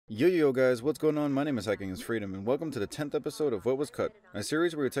Yo guys, what's going on? My name is HackingIsFreedom and welcome to the 10th episode of What Was Cut, a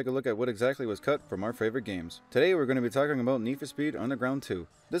series where we take a look at what exactly was cut from our favorite games. Today we're going to be talking about Need for Speed Underground 2.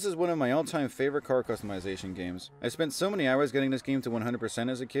 This is one of my all-time favorite car customization games. I spent so many hours getting this game to 100%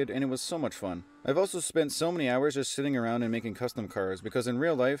 as a kid and it was so much fun. I've also spent so many hours just sitting around and making custom cars because in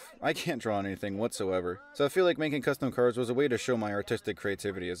real life, I can't draw anything whatsoever. So I feel like making custom cars was a way to show my artistic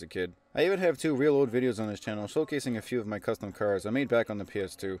creativity as a kid. I even have 2 real old videos on this channel showcasing a few of my custom cars I made back on the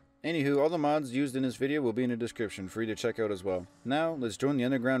PS2. Anywho, all the mods used in this video will be in the description for you to check out as well. Now, let's join the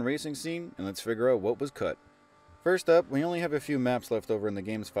underground racing scene and let's figure out what was cut. First up, we only have a few maps left over in the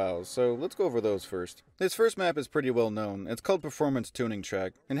game's files, so let's go over those first. This first map is pretty well known. It's called Performance Tuning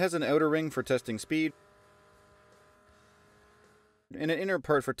Track, and has an outer ring for testing speed, and an inner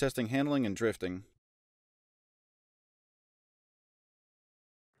part for testing handling and drifting.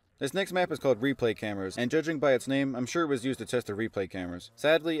 This next map is called Replay Cameras, and judging by its name, I'm sure it was used to test the replay cameras.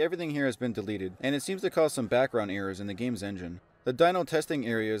 Sadly, everything here has been deleted, and it seems to cause some background errors in the game's engine. The dyno testing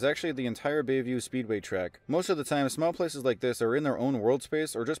area is actually the entire Bayview Speedway track. Most of the time, small places like this are in their own world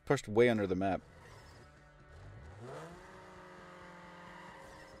space or just pushed way under the map.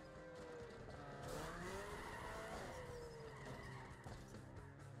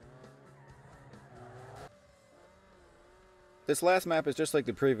 This last map is just like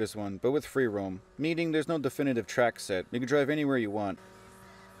the previous one, but with free roam, meaning there's no definitive track set. You can drive anywhere you want.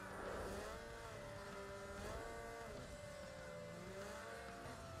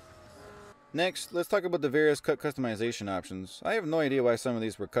 Next, let's talk about the various cut customization options. I have no idea why some of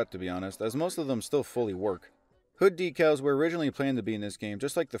these were cut, to be honest, as most of them still fully work. Hood decals were originally planned to be in this game,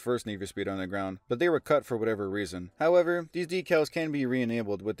 just like the first Need for Speed Underground, but they were cut for whatever reason. However, these decals can be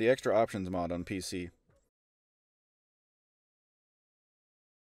re-enabled with the extra options mod on PC.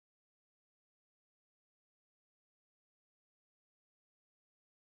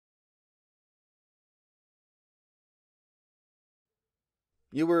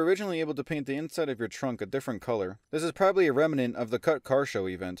 You were originally able to paint the inside of your trunk a different color. This is probably a remnant of the Cut Car Show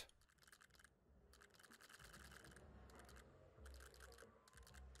event.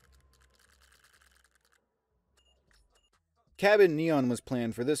 Cabin neon was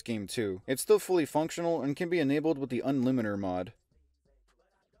planned for this game too. It's still fully functional and can be enabled with the Unlimiter mod.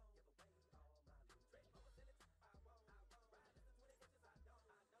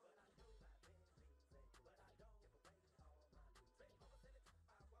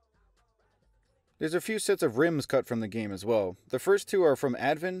 There's a few sets of rims cut from the game as well. The first 2 are from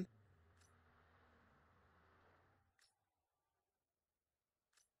Advent,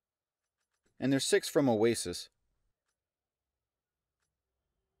 and there's 6 from Oasis.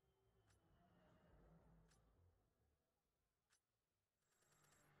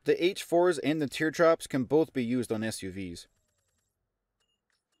 The H4s and the teardrops can both be used on SUVs.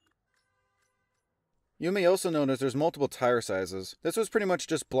 You may also notice there's multiple tire sizes. This was pretty much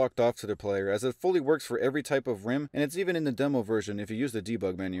just blocked off to the player, as it fully works for every type of rim, and it's even in the demo version if you use the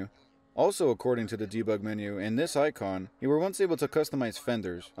debug menu. Also, according to the debug menu and this icon, you were once able to customize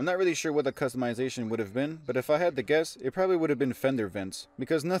fenders. I'm not really sure what the customization would have been, but if I had to guess, it probably would have been fender vents,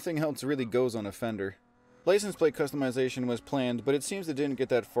 because nothing else really goes on a fender. License plate customization was planned, but it seems it didn't get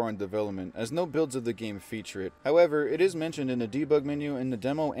that far in development, as no builds of the game feature it. However, it is mentioned in the debug menu in the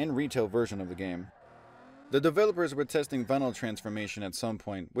demo and retail version of the game. The developers were testing vinyl transformation at some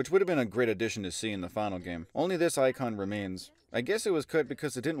point, which would have been a great addition to see in the final game. Only this icon remains. I guess it was cut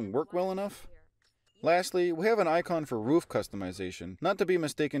because it didn't work well enough? Lastly, we have an icon for roof customization, not to be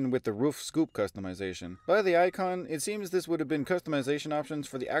mistaken with the roof scoop customization. By the icon, it seems this would have been customization options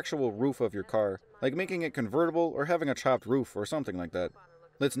for the actual roof of your car, like making it convertible or having a chopped roof or something like that.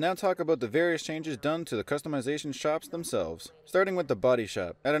 Let's now talk about the various changes done to the customization shops themselves. Starting with the body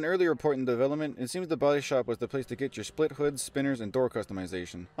shop. At an earlier point in development, it seems the body shop was the place to get your split hoods, spinners, and door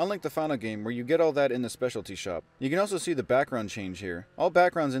customization. Unlike the final game, where you get all that in the specialty shop. You can also see the background change here. All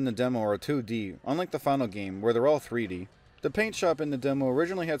backgrounds in the demo are 2D, unlike the final game, where they're all 3D. The paint shop in the demo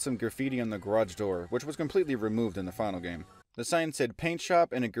originally had some graffiti on the garage door, which was completely removed in the final game. The sign said paint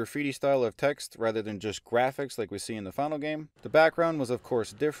shop in a graffiti style of text rather than just graphics like we see in the final game. The background was of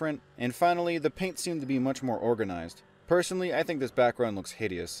course different, and finally the paint seemed to be much more organized. Personally, I think this background looks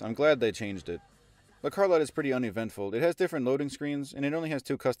hideous. I'm glad they changed it. The car lot is pretty uneventful. It has different loading screens, and it only has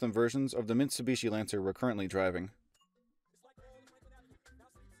 2 custom versions of the Mitsubishi Lancer we're currently driving.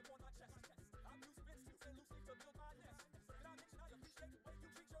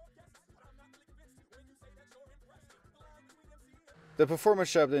 The performance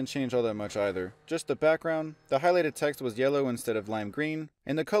shop didn't change all that much either. Just the background, the highlighted text was yellow instead of lime green,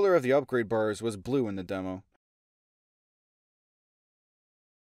 and the color of the upgrade bars was blue in the demo.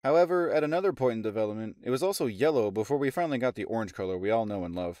 However, at another point in development, it was also yellow before we finally got the orange color we all know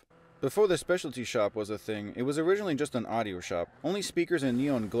and love. Before the specialty shop was a thing, it was originally just an audio shop. Only speakers and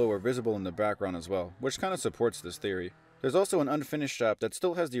neon glow are visible in the background as well, which kinda supports this theory. There's also an unfinished shop that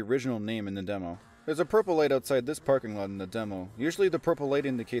still has the original name in the demo. There's a purple light outside this parking lot in the demo. Usually the purple light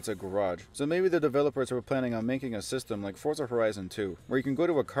indicates a garage, so maybe the developers were planning on making a system like Forza Horizon 2, where you can go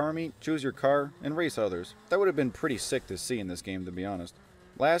to a car meet, choose your car, and race others. That would have been pretty sick to see in this game, to be honest.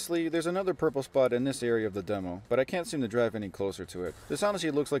 Lastly, there's another purple spot in this area of the demo, but I can't seem to drive any closer to it. This honestly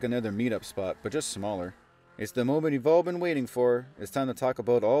looks like another meetup spot, but just smaller. It's the moment you've all been waiting for. It's time to talk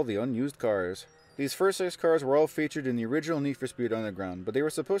about all the unused cars. These first 6 cars were all featured in the original Need for Speed Underground, but they were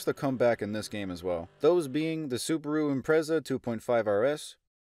supposed to come back in this game as well. Those being the Subaru Impreza 2.5 RS,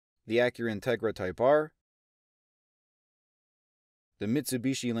 the Acura Integra Type R, the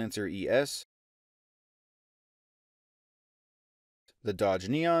Mitsubishi Lancer ES, the Dodge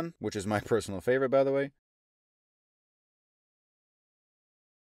Neon, which is my personal favorite by the way,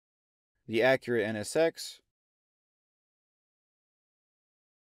 the Acura NSX,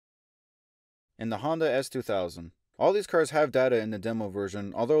 and the Honda S2000. All these cars have data in the demo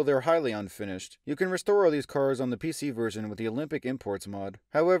version, although they're highly unfinished. You can restore all these cars on the PC version with the Olympic Imports mod.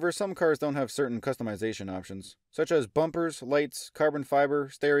 However, some cars don't have certain customization options, such as bumpers, lights, carbon fiber,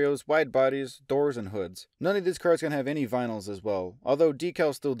 stereos, wide bodies, doors, and hoods. None of these cars can have any vinyls as well, although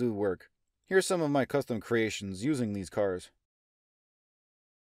decals still do work. Here's some of my custom creations using these cars.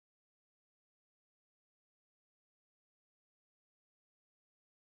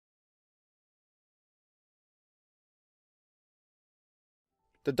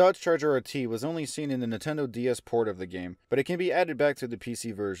 The Dodge Charger RT was only seen in the Nintendo DS port of the game, but it can be added back to the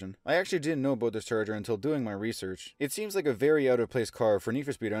PC version. I actually didn't know about this Charger until doing my research. It seems like a very out-of-place car for Need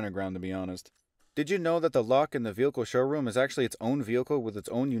for Speed Underground, to be honest. Did you know that the lock in the vehicle showroom is actually its own vehicle with its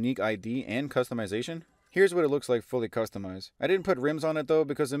own unique ID and customization? Here's what it looks like fully customized. I didn't put rims on it though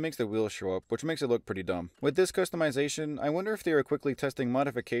because it makes the wheels show up, which makes it look pretty dumb. With this customization, I wonder if they are quickly testing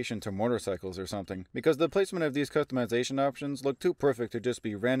modification to motorcycles or something, because the placement of these customization options look too perfect to just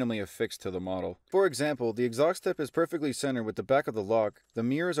be randomly affixed to the model. For example, the exhaust tip is perfectly centered with the back of the lock, the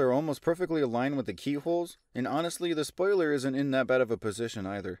mirrors are almost perfectly aligned with the keyholes, and honestly, the spoiler isn't in that bad of a position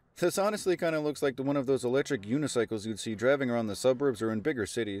either. This honestly kinda looks like one of those electric unicycles you'd see driving around the suburbs or in bigger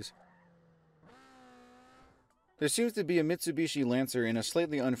cities. There seems to be a Mitsubishi Lancer in a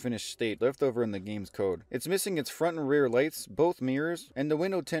slightly unfinished state left over in the game's code. It's missing its front and rear lights, both mirrors, and the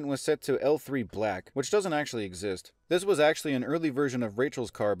window tint was set to L3 black, which doesn't actually exist. This was actually an early version of Rachel's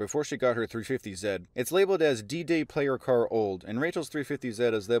car before she got her 350Z. It's labeled as D-Day Player Car Old, and Rachel's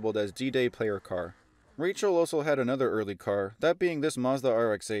 350Z is labeled as D-Day Player Car. Rachel also had another early car, that being this Mazda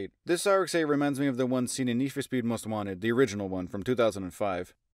RX-8. This RX-8 reminds me of the one seen in Need for Speed Most Wanted, the original one from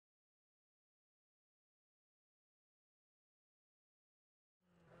 2005.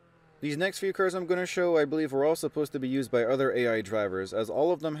 These next few cars I'm going to show I believe were all supposed to be used by other AI drivers, as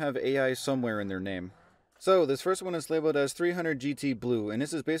all of them have AI somewhere in their name. So, this first one is labeled as 300 GT Blue, and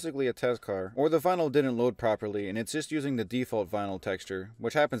this is basically a test car, or the vinyl didn't load properly and it's just using the default vinyl texture,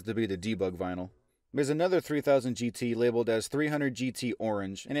 which happens to be the debug vinyl. There's another 3000 GT labeled as 300 GT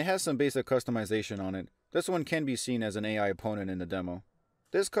Orange, and it has some basic customization on it. This one can be seen as an AI opponent in the demo.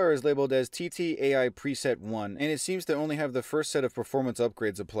 This car is labeled as TT AI Preset 1, and it seems to only have the first set of performance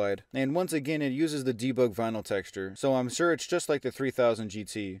upgrades applied. And once again, it uses the debug vinyl texture, so I'm sure it's just like the 3000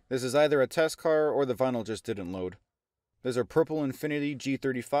 GT. This is either a test car or the vinyl just didn't load. There's a purple Infiniti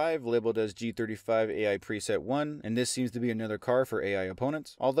G35 labeled as G35 AI Preset 1, and this seems to be another car for AI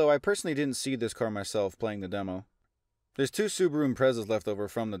opponents, although I personally didn't see this car myself playing the demo. There's 2 Subaru Imprezas left over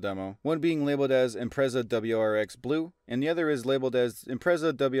from the demo, one being labeled as Impreza WRX Blue, and the other is labeled as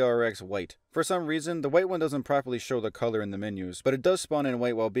Impreza WRX White. For some reason, the white one doesn't properly show the color in the menus, but it does spawn in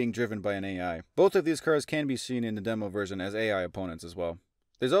white while being driven by an AI. Both of these cars can be seen in the demo version as AI opponents as well.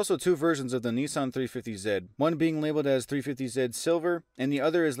 There's also 2 versions of the Nissan 350Z, one being labeled as 350Z Silver, and the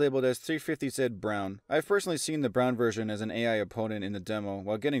other is labeled as 350Z Brown. I've personally seen the brown version as an AI opponent in the demo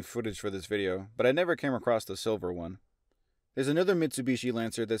while getting footage for this video, but I never came across the silver one. There's another Mitsubishi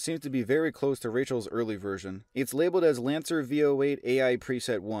Lancer that seems to be very close to Rachel's early version. It's labeled as Lancer V08 AI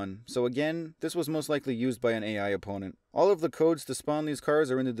Preset 1, so again, this was most likely used by an AI opponent. All of the codes to spawn these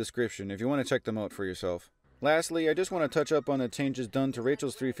cars are in the description if you want to check them out for yourself. Lastly, I just want to touch up on the changes done to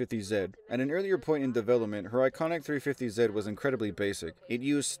Rachel's 350Z. At an earlier point in development, her iconic 350Z was incredibly basic. It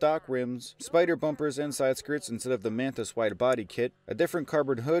used stock rims, spider bumpers and side skirts instead of the Mantis wide body kit, a different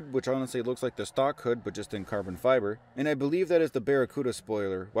carbon hood which honestly looks like the stock hood but just in carbon fiber, and I believe that is the Barracuda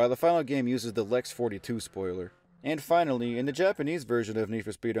spoiler, while the final game uses the Lex 42 spoiler. And finally, in the Japanese version of Need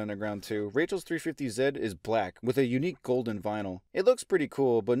for Speed Underground 2, Rachel's 350Z is black, with a unique golden vinyl. It looks pretty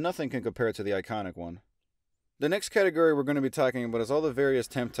cool, but nothing can compare to the iconic one. The next category we're going to be talking about is all the various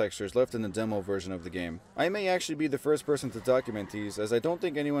temp textures left in the demo version of the game. I may actually be the first person to document these, as I don't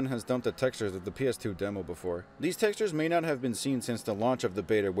think anyone has dumped the textures of the PS2 demo before. These textures may not have been seen since the launch of the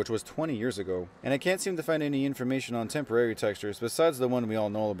beta, which was 20 years ago, and I can't seem to find any information on temporary textures besides the one we all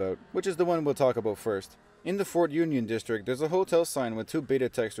know about, which is the one we'll talk about first. In the Fort Union district, there's a hotel sign with 2 beta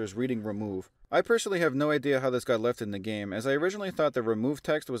textures reading remove. I personally have no idea how this got left in the game, as I originally thought the remove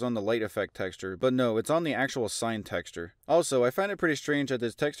text was on the light effect texture, but no, it's on the actual sign texture. Also, I find it pretty strange that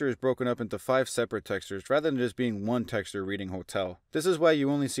this texture is broken up into 5 separate textures rather than just being one texture reading hotel. This is why you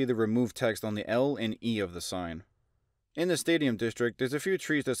only see the remove text on the L and E of the sign. In the stadium district, there's a few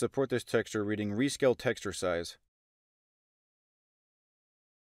trees that support this texture reading rescale texture size.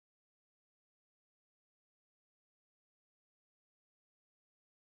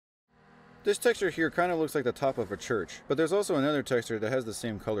 This texture here kind of looks like the top of a church, but there's also another texture that has the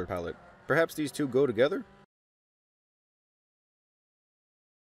same color palette. Perhaps these two go together?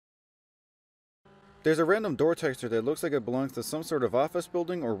 There's a random door texture that looks like it belongs to some sort of office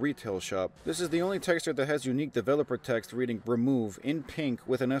building or retail shop. This is the only texture that has unique developer text reading remove in pink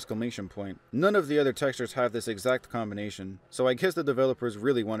with an exclamation point. None of the other textures have this exact combination, so I guess the developers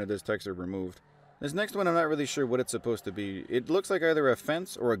really wanted this texture removed. This next one I'm not really sure what it's supposed to be. It looks like either a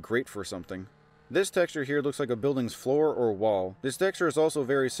fence or a grate for something. This texture here looks like a building's floor or wall. This texture is also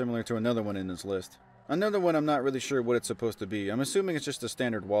very similar to another one in this list. Another one I'm not really sure what it's supposed to be. I'm assuming it's just a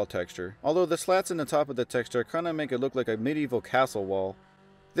standard wall texture. Although the slats in the top of the texture kinda make it look like a medieval castle wall.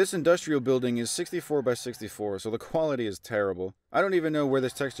 This industrial building is 64 by 64, so the quality is terrible. I don't even know where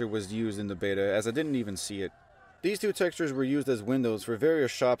this texture was used in the beta, as I didn't even see it. These two textures were used as windows for various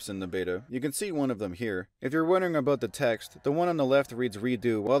shops in the beta. You can see one of them here. If you're wondering about the text, the one on the left reads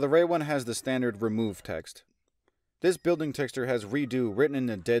redo, while the right one has the standard remove text. This building texture has redo written in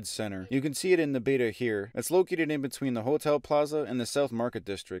the dead center. You can see it in the beta here. It's located in between the Hotel Plaza and the South Market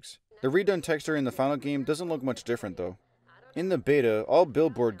districts. The redone texture in the final game doesn't look much different though. In the beta, all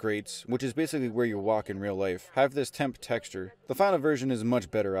billboard grates, which is basically where you walk in real life, have this temp texture. The final version is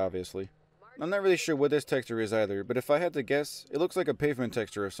much better, obviously. I'm not really sure what this texture is either, but if I had to guess, it looks like a pavement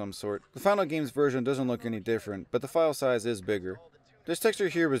texture of some sort. The final game's version doesn't look any different, but the file size is bigger. This texture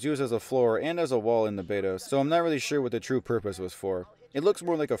here was used as a floor and as a wall in the beta, so I'm not really sure what the true purpose was for. It looks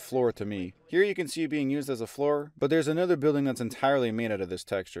more like a floor to me. Here you can see it being used as a floor, but there's another building that's entirely made out of this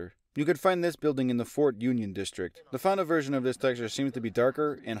texture. You could find this building in the Fort Union district. The final version of this texture seems to be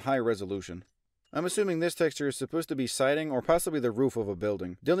darker and high resolution. I'm assuming this texture is supposed to be siding or possibly the roof of a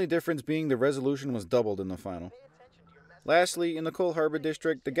building. The only difference being the resolution was doubled in the final. Lastly, in the Cole Harbor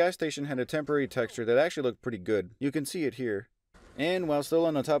district, the gas station had a temporary texture that actually looked pretty good. You can see it here. And while still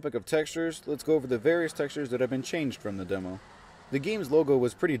on the topic of textures, let's go over the various textures that have been changed from the demo. The game's logo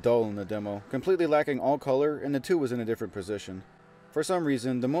was pretty dull in the demo, completely lacking all color, and the 2 was in a different position. For some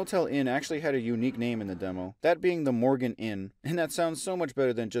reason, the Motel Inn actually had a unique name in the demo, that being the Morgan Inn, and that sounds so much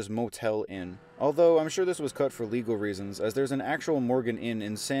better than just Motel Inn. Although, I'm sure this was cut for legal reasons, as there's an actual Morgan Inn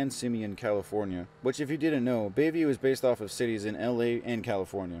in San Simeon, California, which if you didn't know, Bayview is based off of cities in LA and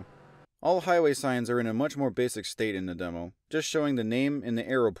California. All highway signs are in a much more basic state in the demo, just showing the name and the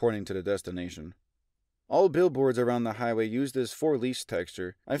arrow pointing to the destination. All billboards around the highway use this for lease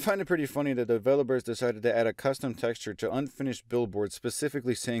texture. I find it pretty funny that developers decided to add a custom texture to unfinished billboards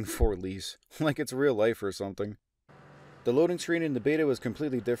specifically saying for lease, like it's real life or something. The loading screen in the beta was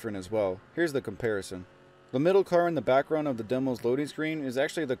completely different as well. Here's the comparison. The middle car in the background of the demo's loading screen is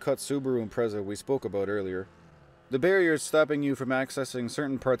actually the cut Subaru Impreza we spoke about earlier. The barriers stopping you from accessing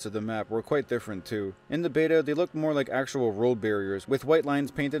certain parts of the map were quite different too. In the beta, they looked more like actual road barriers, with white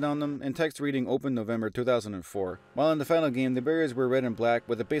lines painted on them and text reading Open November 2004, while in the final game the barriers were red and black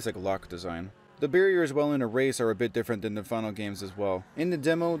with a basic lock design. The barriers while in a race are a bit different than the final games as well. In the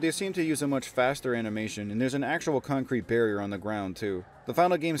demo, they seem to use a much faster animation, and there's an actual concrete barrier on the ground too. The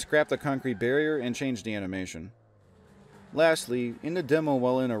final game scrapped the concrete barrier and changed the animation. Lastly, in the demo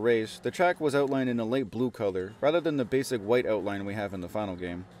while in a race, the track was outlined in a light blue color, rather than the basic white outline we have in the final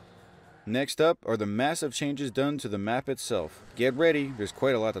game. Next up are the massive changes done to the map itself. Get ready, there's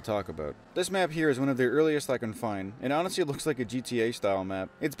quite a lot to talk about. This map here is one of the earliest I can find. It honestly looks like a GTA style map.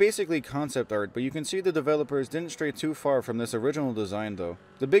 It's basically concept art, but you can see the developers didn't stray too far from this original design though.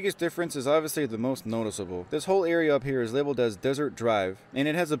 The biggest difference is obviously the most noticeable. This whole area up here is labeled as Desert Drive, and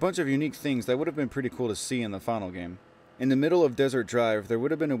it has a bunch of unique things that would have been pretty cool to see in the final game. In the middle of Desert Drive, there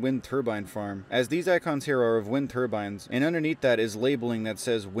would have been a wind turbine farm, as these icons here are of wind turbines, and underneath that is labeling that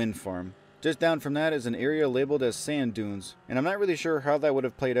says wind farm. Just down from that is an area labeled as sand dunes, and I'm not really sure how that would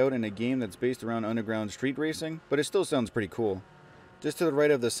have played out in a game that's based around underground street racing, but it still sounds pretty cool. Just to the right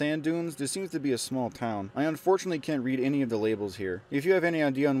of the sand dunes, there seems to be a small town. I unfortunately can't read any of the labels here. If you have any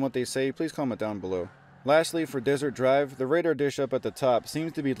idea on what they say, please comment down below. Lastly, for Desert Drive, the radar dish up at the top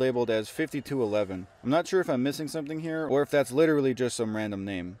seems to be labeled as 5211. I'm not sure if I'm missing something here, or if that's literally just some random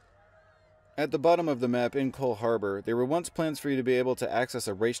name. At the bottom of the map in Cole Harbor, there were once plans for you to be able to access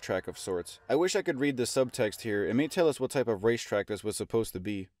a racetrack of sorts. I wish I could read the subtext here. It may tell us what type of racetrack this was supposed to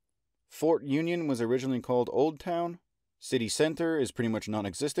be. Fort Union was originally called Old Town. City Center is pretty much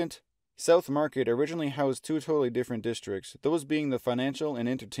non-existent. South Market originally housed two totally different districts, those being the financial and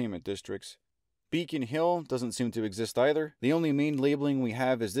entertainment districts. Beacon Hill doesn't seem to exist either. The only main labeling we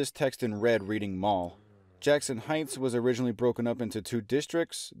have is this text in red reading Mall. Jackson Heights was originally broken up into two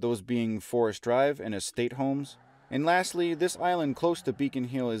districts, those being Forest Drive and Estate Homes. And lastly, this island close to Beacon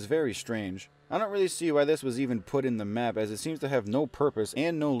Hill is very strange. I don't really see why this was even put in the map, as it seems to have no purpose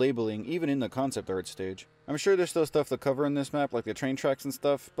and no labeling even in the concept art stage. I'm sure there's still stuff to cover in this map like the train tracks and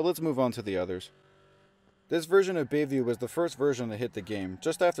stuff, but let's move on to the others. This version of Bayview was the first version to hit the game,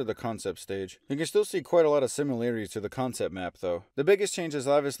 just after the concept stage. You can still see quite a lot of similarities to the concept map though. The biggest change is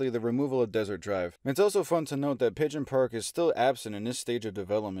obviously the removal of Desert Drive. It's also fun to note that Pigeon Park is still absent in this stage of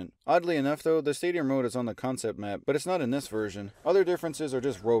development. Oddly enough though, the stadium road is on the concept map, but it's not in this version. Other differences are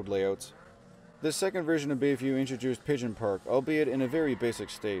just road layouts. This second version of Bayview introduced Pigeon Park, albeit in a very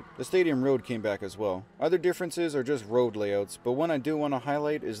basic state. The stadium road came back as well. Other differences are just road layouts, but one I do want to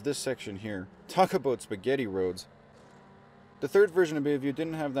highlight is this section here. Talk about spaghetti roads. The third version of Bayview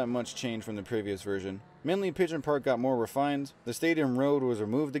didn't have that much change from the previous version. Mainly Pigeon Park got more refined, the stadium road was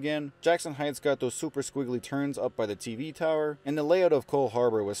removed again, Jackson Heights got those super squiggly turns up by the TV tower, and the layout of Cole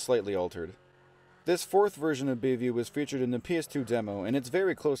Harbor was slightly altered. This fourth version of Bayview was featured in the PS2 demo, and it's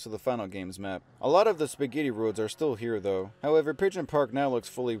very close to the final game's map. A lot of the spaghetti roads are still here though. However, Pigeon Park now looks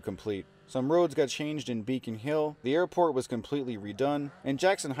fully complete. Some roads got changed in Beacon Hill, the airport was completely redone, and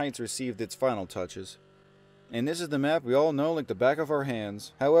Jackson Heights received its final touches. And this is the map we all know like the back of our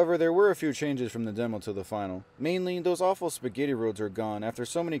hands. However, there were a few changes from the demo to the final. Mainly, those awful spaghetti roads are gone after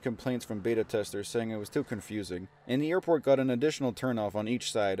so many complaints from beta testers saying it was too confusing, and the airport got an additional turnoff on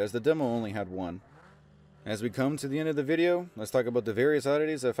each side as the demo only had one. As we come to the end of the video, let's talk about the various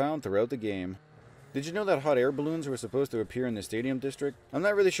oddities I found throughout the game. Did you know that hot air balloons were supposed to appear in the stadium district? I'm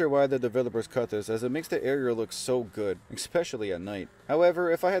not really sure why the developers cut this, as it makes the area look so good, especially at night.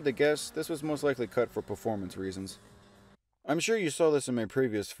 However, if I had to guess, this was most likely cut for performance reasons. I'm sure you saw this in my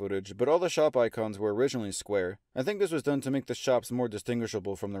previous footage, but all the shop icons were originally square. I think this was done to make the shops more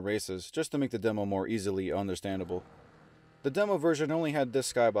distinguishable from the races, just to make the demo more easily understandable. The demo version only had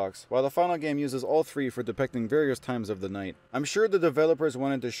this skybox, while the final game uses all three for depicting various times of the night. I'm sure the developers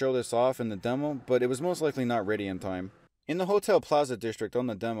wanted to show this off in the demo, but it was most likely not ready in time. In the Hotel Plaza district on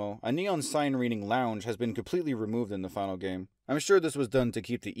the demo, a neon sign reading Lounge has been completely removed in the final game. I'm sure this was done to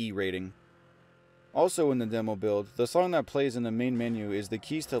keep the E rating. Also in the demo build, the song that plays in the main menu is The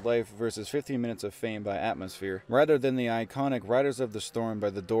Keys to Life versus 15 Minutes of Fame by Atmosphere, rather than the iconic Riders of the Storm by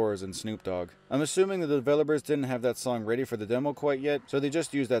The Doors and Snoop Dogg. I'm assuming the developers didn't have that song ready for the demo quite yet, so they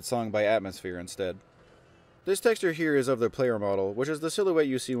just used that song by Atmosphere instead. This texture here is of the player model, which is the silhouette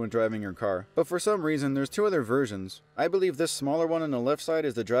you see when driving your car. But for some reason, there's two other versions. I believe this smaller one on the left side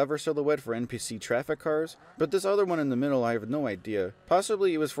is the driver silhouette for NPC traffic cars, but this other one in the middle I have no idea.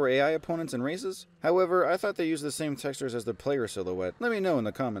 Possibly it was for AI opponents in races? However, I thought they used the same textures as the player silhouette. Let me know in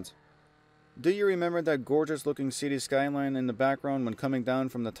the comments. Do you remember that gorgeous looking city skyline in the background when coming down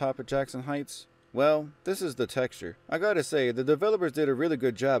from the top of Jackson Heights? Well, this is the texture. I gotta say, the developers did a really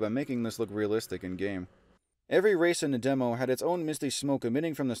good job at making this look realistic in game. Every race in the demo had its own misty smoke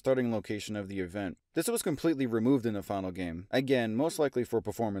emitting from the starting location of the event. This was completely removed in the final game, again, most likely for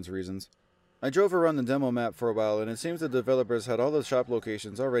performance reasons. I drove around the demo map for a while and it seems the developers had all the shop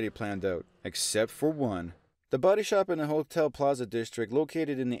locations already planned out, except for one. The body shop in the Hotel Plaza district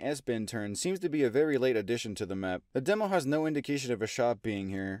located in the S-Bend turn seems to be a very late addition to the map. The demo has no indication of a shop being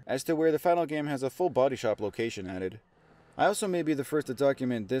here, as to where the final game has a full body shop location added. I also may be the first to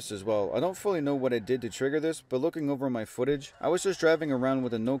document this as well. I don't fully know what I did to trigger this, but looking over my footage, I was just driving around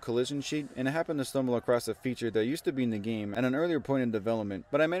with a no collision sheet and I happened to stumble across a feature that used to be in the game at an earlier point in development,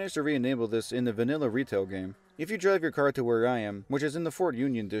 but I managed to re-enable this in the vanilla retail game. If you drive your car to where I am, which is in the Fort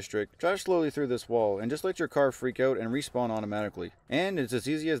Union district, drive slowly through this wall and just let your car freak out and respawn automatically. And it's as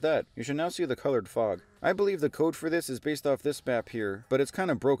easy as that. You should now see the colored fog. I believe the code for this is based off this map here, but it's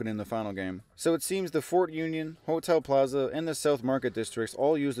kind of broken in the final game. So it seems the Fort Union, Hotel Plaza, and the South Market districts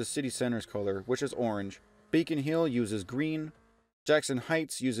all use the city center's color, which is orange. Beacon Hill uses green, Jackson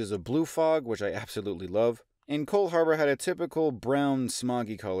Heights uses a blue fog, which I absolutely love. And Cole Harbor had a typical brown,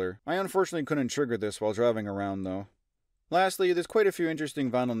 smoggy color. I unfortunately couldn't trigger this while driving around though. Lastly, there's quite a few interesting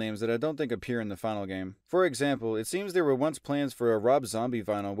vinyl names that I don't think appear in the final game. For example, it seems there were once plans for a Rob Zombie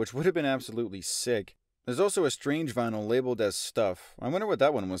vinyl, which would have been absolutely sick. There's also a Strange vinyl labeled as Stuff. I wonder what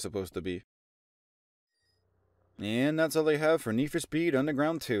that one was supposed to be. And that's all I have for Need for Speed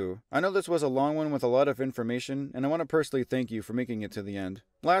Underground 2. I know this was a long one with a lot of information, and I want to personally thank you for making it to the end.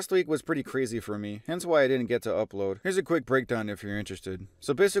 Last week was pretty crazy for me, hence why I didn't get to upload. Here's a quick breakdown if you're interested.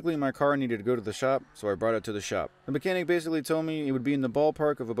 So basically my car needed to go to the shop, so I brought it to the shop. The mechanic basically told me it would be in the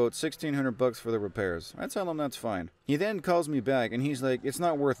ballpark of about $1,600 for the repairs. I tell him that's fine. He then calls me back and he's like, it's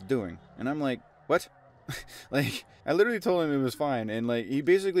not worth doing. And I'm like, what? Like, I literally told him it was fine, and like, he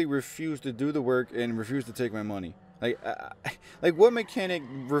basically refused to do the work and refused to take my money. Like what mechanic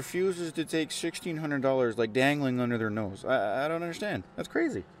refuses to take $1,600 like dangling under their nose? I don't understand. That's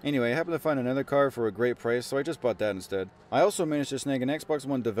crazy. Anyway, I happened to find another car for a great price, so I just bought that instead. I also managed to snag an Xbox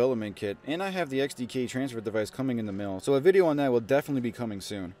One development kit, and I have the XDK transfer device coming in the mail, so a video on that will definitely be coming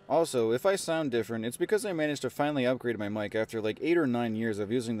soon. Also, if I sound different, it's because I managed to finally upgrade my mic after like 8 or 9 years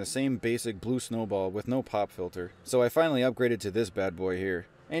of using the same basic blue snowball with no pop filter. So I finally upgraded to this bad boy here.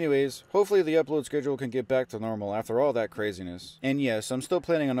 Anyways, hopefully the upload schedule can get back to normal after all that craziness. And yes, I'm still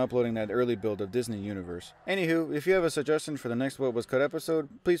planning on uploading that early build of Disney Universe. Anywho, if you have a suggestion for the next What Was Cut episode,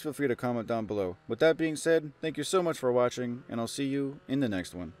 please feel free to comment down below. With that being said, thank you so much for watching, and I'll see you in the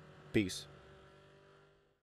next one. Peace.